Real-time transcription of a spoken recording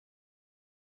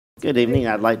Good evening.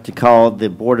 I'd like to call the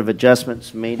Board of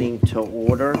Adjustments meeting to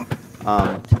order.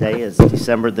 Today is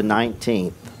December the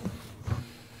 19th.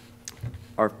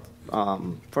 Our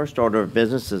first order of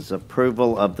business is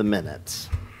approval of the minutes.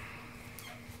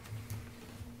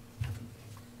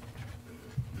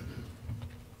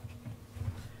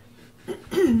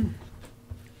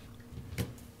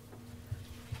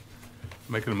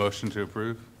 Making a motion to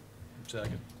approve.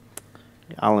 Second.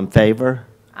 All in favor?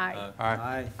 Aye.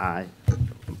 Aye. Aye.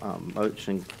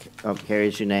 Motion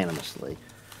carries unanimously.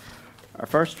 Our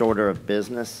first order of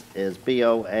business is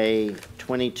BOA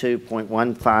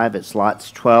 22.15. It's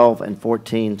lots 12 and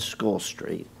 14 School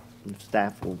Street. And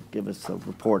staff will give us a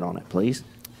report on it, please.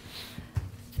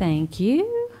 Thank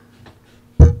you.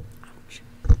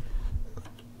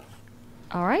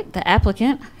 All right, the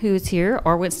applicant who is here,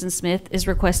 R. Winston Smith, is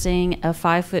requesting a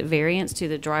 5-foot variance to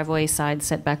the driveway side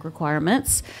setback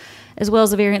requirements, as well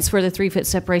as a variance for the 3-foot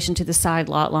separation to the side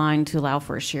lot line to allow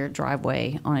for a shared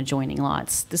driveway on adjoining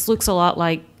lots. This looks a lot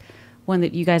like one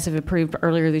that you guys have approved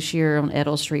earlier this year on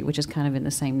Edel Street, which is kind of in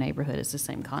the same neighborhood. It's the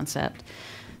same concept.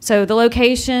 So the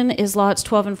location is lots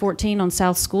 12 and 14 on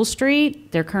South School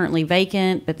Street. They're currently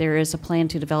vacant, but there is a plan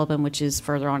to develop them, which is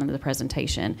further on in the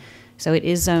presentation. So it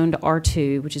is zoned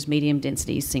R2, which is medium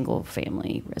density, single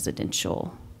family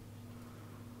residential.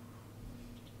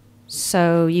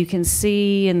 So you can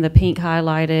see in the pink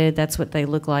highlighted, that's what they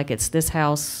look like. It's this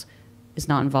house is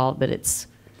not involved, but it's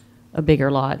a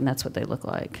bigger lot, and that's what they look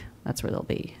like. That's where they'll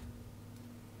be.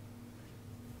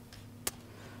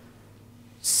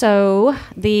 So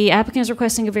the applicant is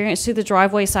requesting a variance to the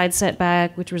driveway side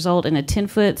setback, which result in a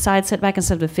 10-foot side setback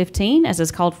instead of a 15, as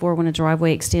is called for when a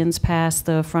driveway extends past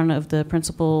the front of the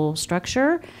principal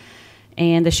structure.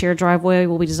 And the shared driveway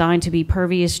will be designed to be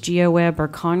pervious geoweb or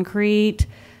concrete.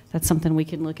 That's something we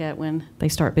can look at when they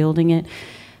start building it.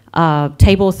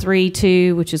 Table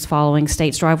 3.2, which is following,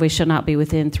 states driveway shall not be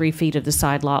within 3 feet of the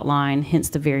side lot line, hence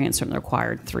the variance from the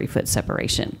required 3-foot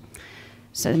separation.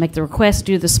 So they make the request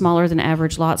due to the smaller than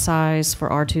average lot size for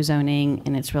R2 zoning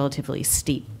and its relatively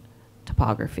steep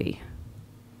topography.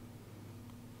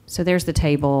 So there's the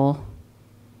table.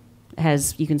 It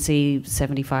has, you can see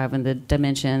 75 in the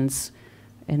dimensions,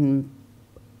 and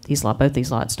both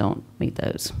these lots don't meet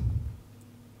those.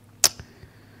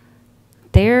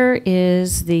 There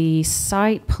is the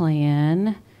site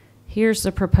plan. Here's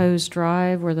the proposed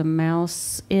drive where the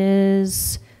mouse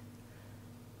is.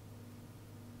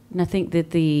 And I think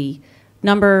that the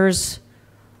numbers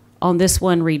on this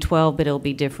one read 12, but it'll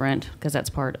be different because that's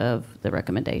part of the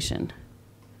recommendation,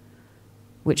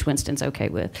 which Winston's okay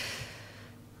with.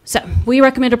 So we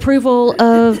recommend approval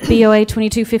of BOA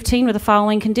 2215 with the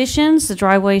following conditions. The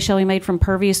driveway shall be made from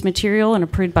pervious material and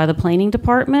approved by the planning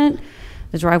department.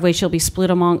 The driveway shall be split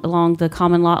along the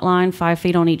common lot line, 5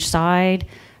 feet on each side.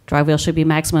 Driveway should be a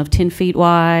maximum of 10 feet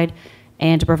wide,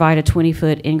 and to provide a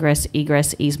 20-foot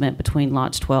ingress-egress easement between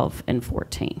lots 12 and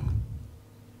 14.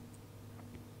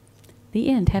 The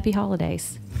end. Happy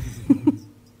holidays.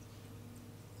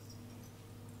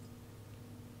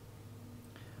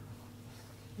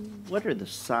 What are the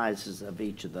sizes of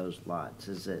each of those lots?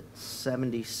 Is it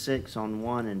 76 on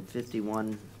one and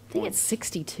 51? I think it's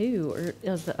 62, or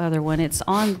is the other one? It's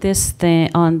on this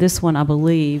one, I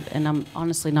believe, and I'm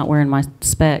honestly not wearing my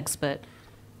specs, but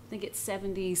I think it's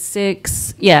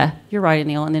 76. Yeah, you're right,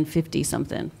 Neil, and then 50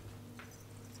 something.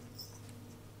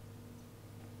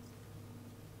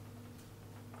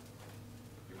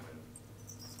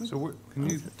 So can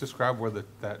you describe where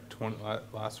that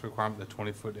last requirement, the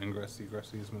 20-foot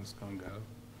ingress-egress easement is going to go?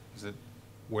 Is it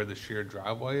where the shared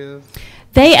driveway is?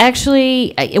 They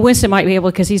actually, Winston might be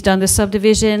able, because he's done this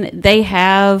subdivision, they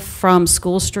have from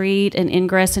School Street an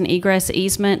ingress and egress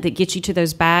easement that gets you to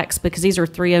those backs, because these are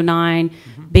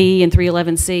 309B and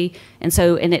 311C. And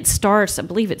so, and it starts, I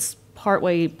believe it's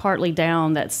partly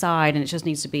down that side, and it just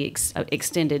needs to be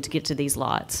extended to get to these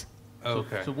lots. Oh,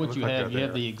 okay. So what you have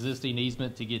the existing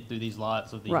easement to get through these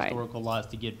lots, of the Right. historical lots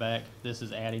to get back. This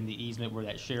is adding the easement where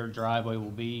that shared driveway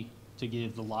will be to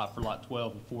give the lot for lot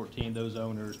 12 and 14, those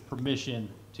owners permission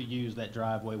to use that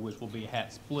driveway, which will be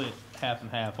split half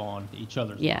and half on each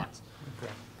other's lots.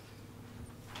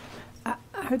 Okay.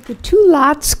 Are the two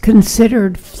lots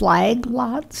considered flag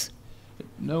lots?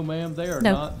 No, ma'am, they are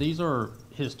No. not. These are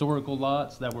historical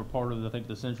lots that were part of, I think,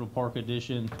 the Central Park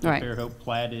Edition that Right. Fairhope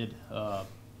platted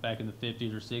back in the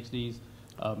 50s or 60s.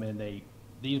 And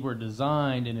these were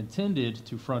designed and intended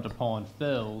to front upon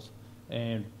Fells,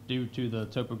 and due to the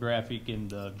topographic and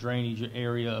the drainage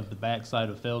area of the backside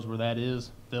of Fells where that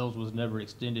is, Fells was never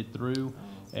extended through,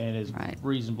 and is Right.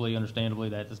 reasonably, understandably,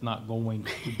 that it's not going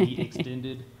to be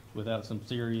extended without some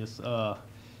serious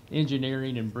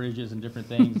engineering and bridges and different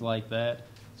things like that.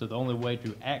 So the only way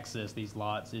to access these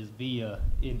lots is via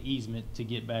an easement to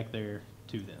get back there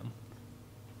to them.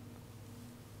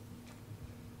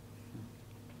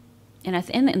 And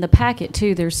in the packet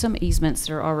too, there's some easements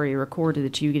that are already recorded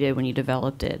that you did when you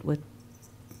developed it with.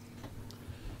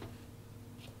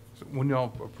 So when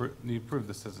y'all you approved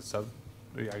this as a sub,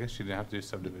 I guess you didn't have to do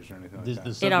subdivision or anything like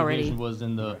that. The It already- subdivision was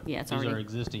in the, Yeah, it's these are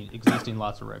already- existing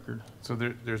lots of record. So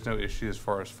there's no issue as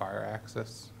far as fire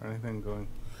access or anything going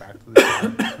back to the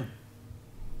site?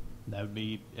 That would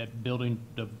be at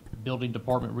the building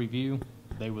department review,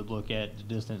 they would look at the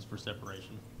distance for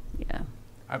separation. Yeah.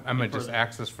 I meant just For the-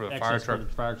 access for the fire access for truck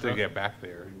the fire to truck. get back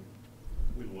there.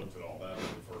 We looked at all that when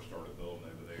we first started building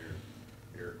over there.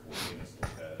 Eric Cortinas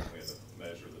looked at it, we had to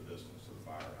measure the distance to the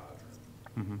fire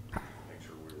hydrant. Make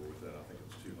sure we were within, I think it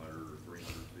was 200 or 300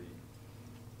 feet.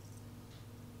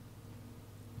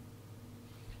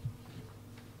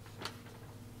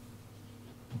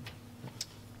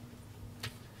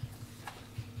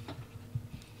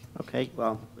 Okay,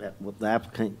 well, will the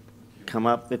applicant come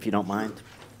up, if you don't mind?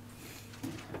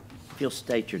 If you'll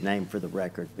state your name for the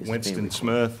record. it's being Winston recorded.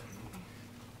 Smith.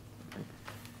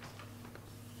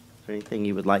 Is there anything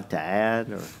you would like to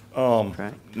add, or?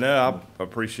 Okay. No, I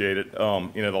appreciate it.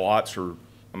 You know, the lots are,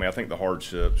 I mean, I think the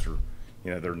hardships are,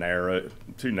 you know, they're narrow,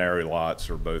 two narrow lots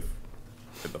are both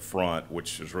at the front,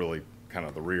 which is really kind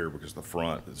of the rear because the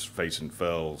front is facing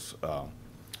Fells,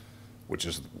 which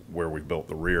is where we built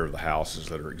the rear of the houses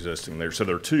that are existing there. So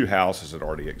there are two houses that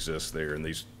already exist there, and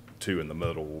these two in the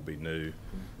middle will be new,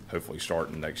 hopefully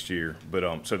starting next year. But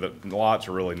so the lots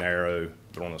are really narrow,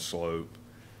 they're on a slope.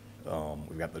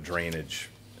 We've got the drainage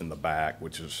in the back,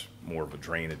 which is more of a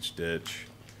drainage ditch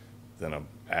than an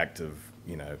active,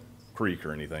 you know, creek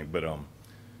or anything. But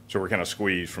so we're kind of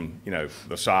squeezed from, you know,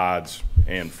 the sides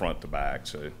and front to back.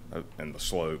 So and the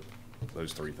slope,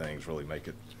 those three things really make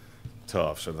it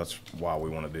tough. So that's why we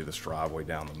want to do this driveway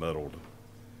down the middle to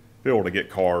be able to get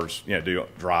cars, you know, do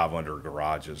drive under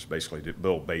garages, basically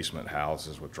build basement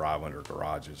houses with drive under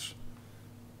garages.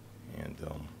 And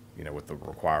you know, with the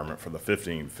requirement for the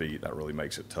 15 feet, that really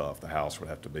makes it tough. The house would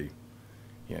have to be,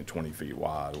 you know, 20 feet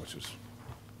wide, which is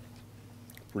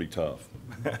pretty tough.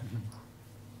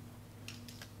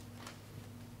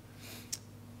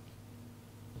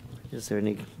 Is there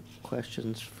any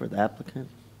questions for the applicant?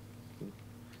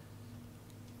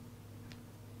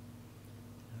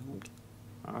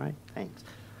 All right, thanks.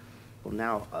 We'll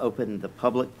now open the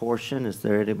public portion. Is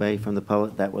there anybody from the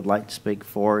public that would like to speak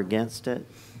for or against it?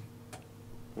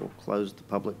 We'll close the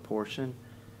public portion.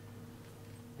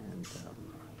 And is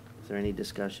there any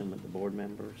discussion with the board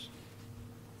members?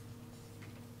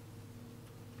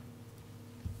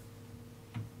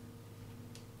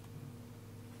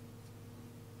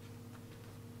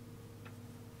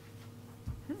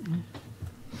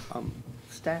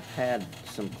 Staff had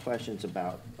some questions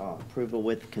about approval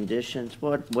with conditions.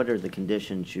 What are the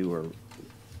conditions you were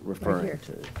referring here.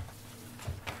 to?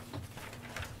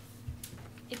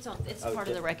 It's Oh, part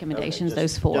of the just- recommendations, okay,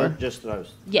 those just- four. Just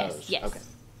those? Yes, those, yes. Okay.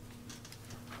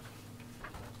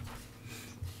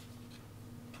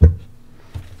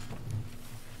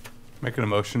 Making a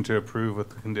motion to approve with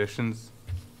the conditions.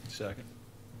 Second.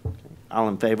 All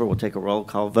in favor, we'll take a roll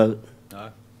call vote. Aye.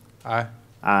 Aye.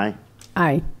 Aye.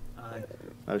 Aye. Aye.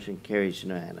 Motion carries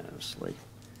unanimously.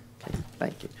 Okay,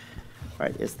 thank you. All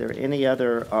right, is there any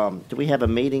other, do we have a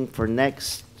meeting for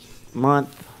next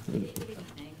month?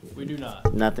 We do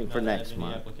not. Nothing for Not have next any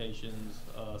month. applications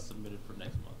submitted for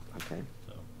next month, Okay,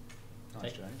 so.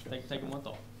 Nice Take change. a month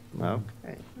off.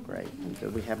 okay, great. And do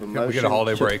we have a We motion? get a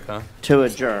holiday to- break, huh? To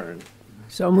adjourn.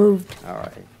 So moved. All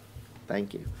right,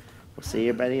 thank you. We'll see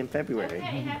everybody in February.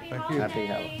 Okay, happy Thank you. holidays. Happy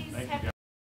holidays. Happy